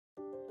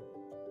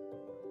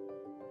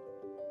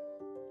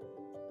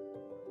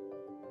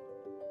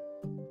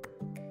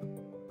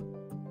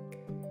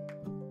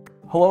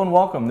Hello and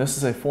welcome. This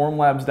is a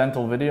Formlabs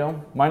dental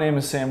video. My name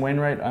is Sam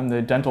Wainwright. I'm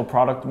the dental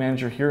product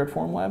manager here at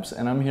Formlabs,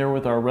 and I'm here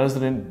with our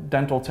resident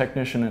dental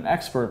technician and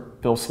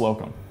expert, Bill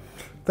Slocum.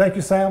 Thank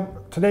you, Sam.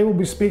 Today we'll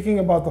be speaking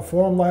about the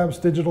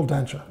Formlabs digital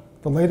denture,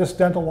 the latest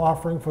dental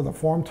offering for the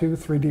Form 2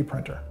 3D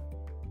printer.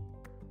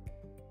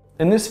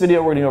 In this video,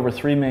 we're going to go over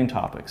three main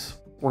topics.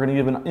 We're going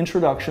to give an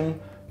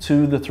introduction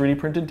to the 3D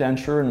printed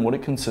denture and what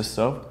it consists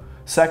of.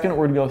 Second,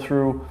 we're going to go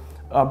through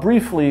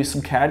briefly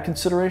some CAD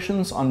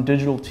considerations on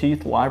digital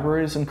teeth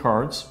libraries and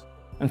cards.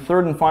 And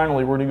third and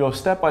finally, we're going to go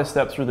step by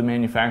step through the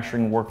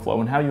manufacturing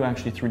workflow and how you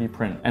actually 3D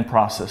print and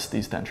process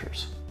these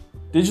dentures.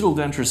 Digital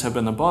dentures have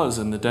been the buzz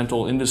in the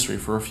dental industry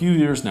for a few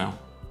years now.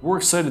 We're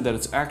excited that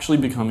it's actually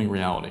becoming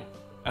reality.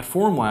 At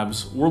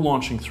Formlabs, we're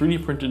launching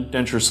 3D printed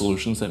denture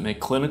solutions that make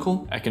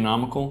clinical,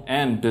 economical,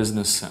 and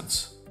business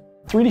sense.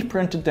 3D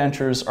printed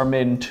dentures are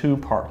made in two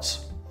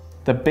parts: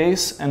 the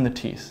base and the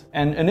teeth.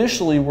 And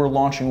initially we're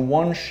launching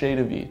one shade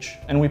of each,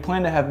 and we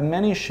plan to have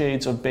many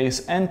shades of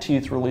base and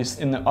teeth released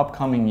in the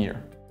upcoming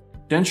year.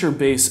 Denture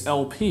Base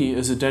LP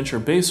is a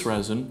denture base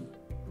resin,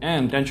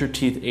 and Denture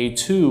Teeth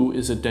A2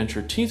 is a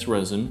denture teeth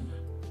resin.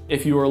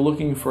 If you are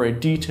looking for a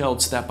detailed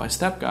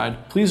step-by-step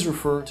guide, please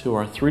refer to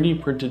our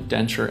 3D printed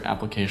denture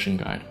application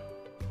guide.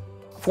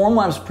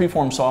 Formlabs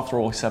Preform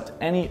software will accept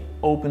any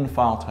open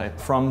file type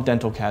from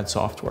DentalCAD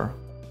software.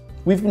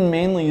 We've been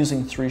mainly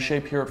using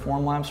 3Shape here at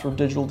Formlabs for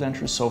digital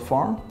dentures so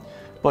far,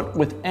 but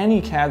with any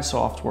CAD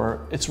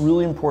software, it's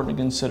really important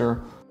to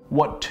consider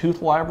what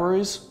tooth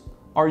libraries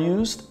are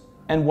used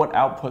and what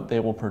output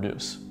they will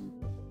produce.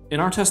 In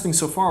our testing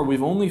so far,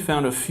 we've only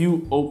found a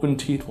few open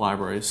teeth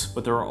libraries,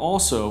 but there are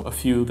also a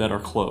few that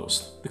are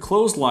closed. The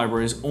closed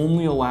libraries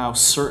only allow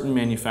certain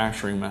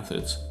manufacturing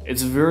methods.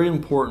 It's very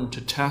important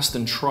to test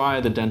and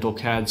try the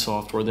DentalCAD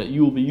software that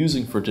you will be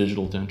using for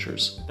digital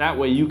dentures. That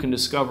way you can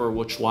discover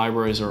which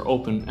libraries are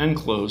open and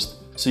closed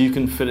so you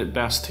can fit it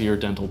best to your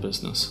dental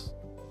business.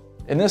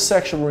 In this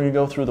section, we're going to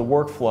go through the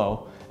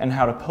workflow and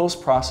how to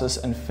post-process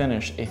and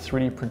finish a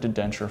 3D printed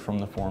denture from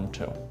the Form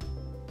 2.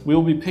 We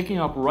will be picking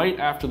up right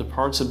after the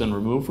parts have been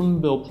removed from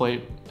the build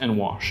plate and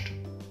washed.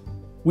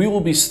 We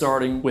will be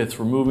starting with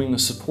removing the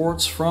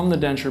supports from the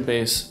denture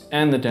base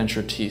and the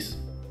denture teeth.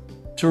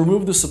 To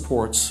remove the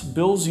supports,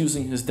 Bill's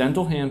using his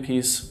dental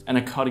handpiece and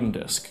a cutting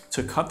disc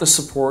to cut the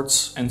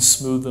supports and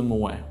smooth them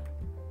away.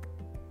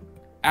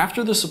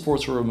 After the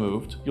supports are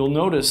removed, you'll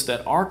notice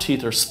that our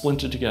teeth are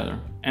splinted together,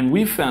 and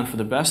we've found for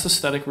the best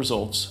aesthetic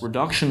results,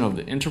 reduction of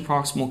the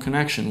interproximal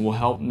connection will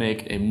help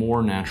make a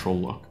more natural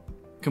look.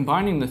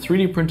 Combining the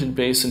 3D printed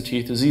base and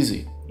teeth is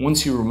easy.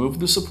 Once you remove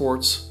the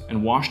supports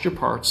and washed your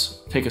parts,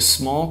 take a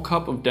small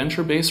cup of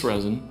denture base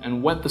resin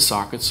and wet the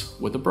sockets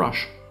with a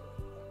brush.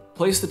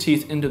 Place the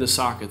teeth into the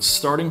sockets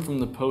starting from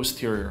the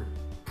posterior.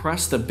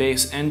 Press the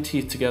base and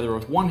teeth together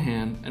with one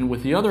hand, and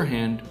with the other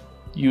hand,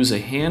 use a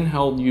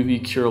handheld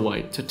UV cure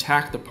light to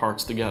tack the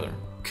parts together.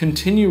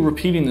 Continue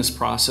repeating this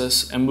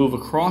process and move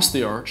across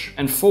the arch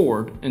and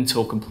forward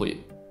until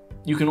complete.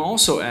 You can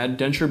also add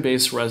denture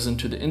base resin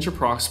to the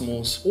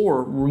interproximals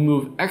or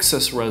remove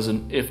excess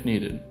resin if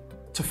needed.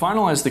 To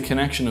finalize the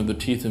connection of the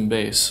teeth and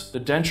base, the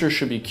denture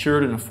should be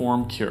cured in a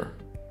form cure.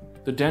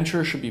 The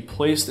denture should be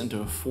placed into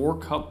a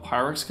 4-cup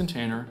Pyrex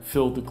container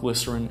filled with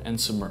glycerin and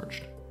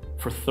submerged.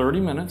 For 30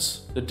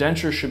 minutes, the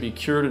denture should be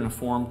cured in a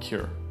form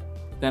cure,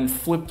 then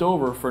flipped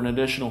over for an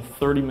additional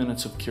 30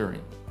 minutes of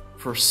curing,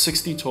 for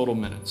 60 total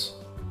minutes.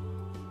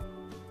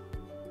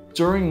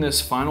 During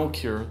this final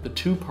cure, the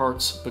two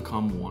parts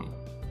become one.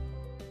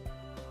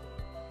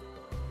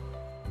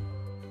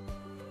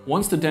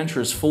 Once the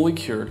denture is fully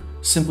cured,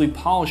 simply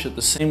polish it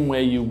the same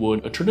way you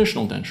would a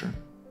traditional denture.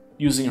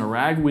 Using a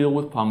rag wheel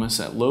with pumice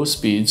at low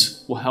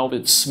speeds will help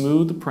it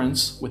smooth the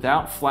prints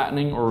without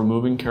flattening or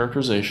removing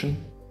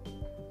characterization.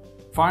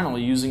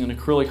 Finally, using an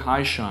acrylic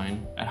high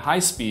shine at high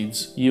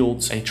speeds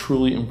yields a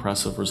truly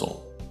impressive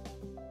result.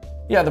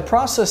 Yeah, the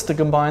process to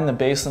combine the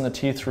base and the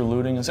teeth through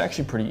luting is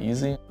actually pretty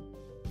easy.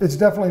 It's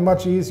definitely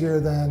much easier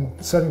than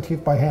setting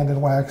teeth by hand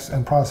in wax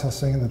and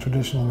processing in the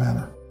traditional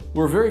manner.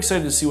 We're very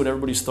excited to see what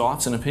everybody's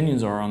thoughts and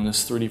opinions are on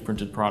this 3D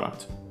printed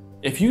product.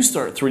 If you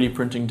start 3D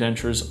printing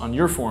dentures on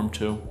your Form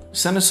 2,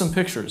 send us some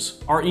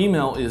pictures. Our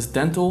email is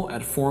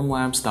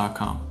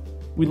dental@formlabs.com.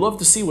 We'd love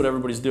to see what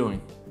everybody's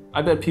doing.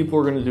 I bet people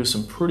are going to do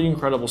some pretty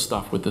incredible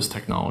stuff with this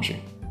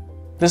technology.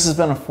 This has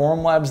been a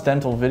Formlabs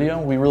dental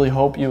video. We really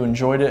hope you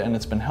enjoyed it and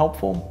it's been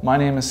helpful. My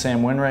name is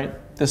Sam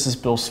Wainwright. This is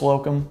Bill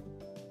Slocum.